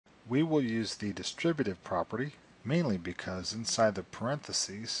We will use the distributive property mainly because inside the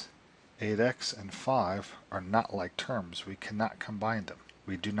parentheses 8x and 5 are not like terms. We cannot combine them.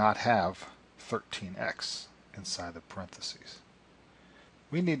 We do not have 13x inside the parentheses.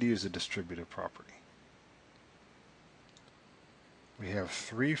 We need to use a distributive property. We have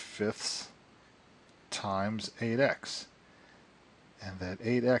 3/5 times 8x. And that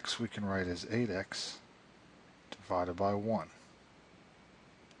 8x we can write as 8x divided by 1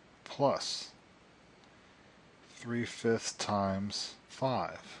 plus 3/5 times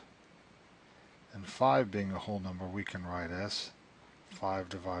 5. And 5 being a whole number we can write as 5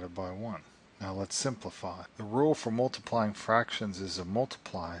 divided by 1. Now let's simplify. The rule for multiplying fractions is to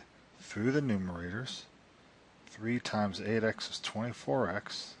multiply through the numerators. 3 times 8x is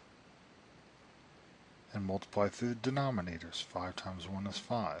 24x. And multiply through the denominators. 5 times 1 is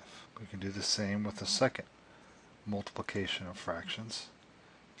 5. We can do the same with the second multiplication of fractions.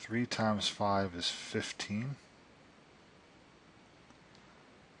 3 times 5 is 15.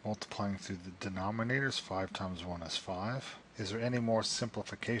 Multiplying through the denominators, 5 times 1 is 5. Is there any more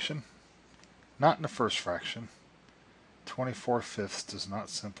simplification? Not in the first fraction. 24/5 does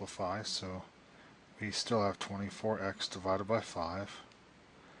not simplify, so we still have 24x divided by 5.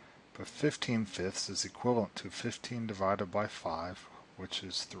 But 15/5 is equivalent to 15 divided by 5, which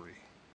is 3.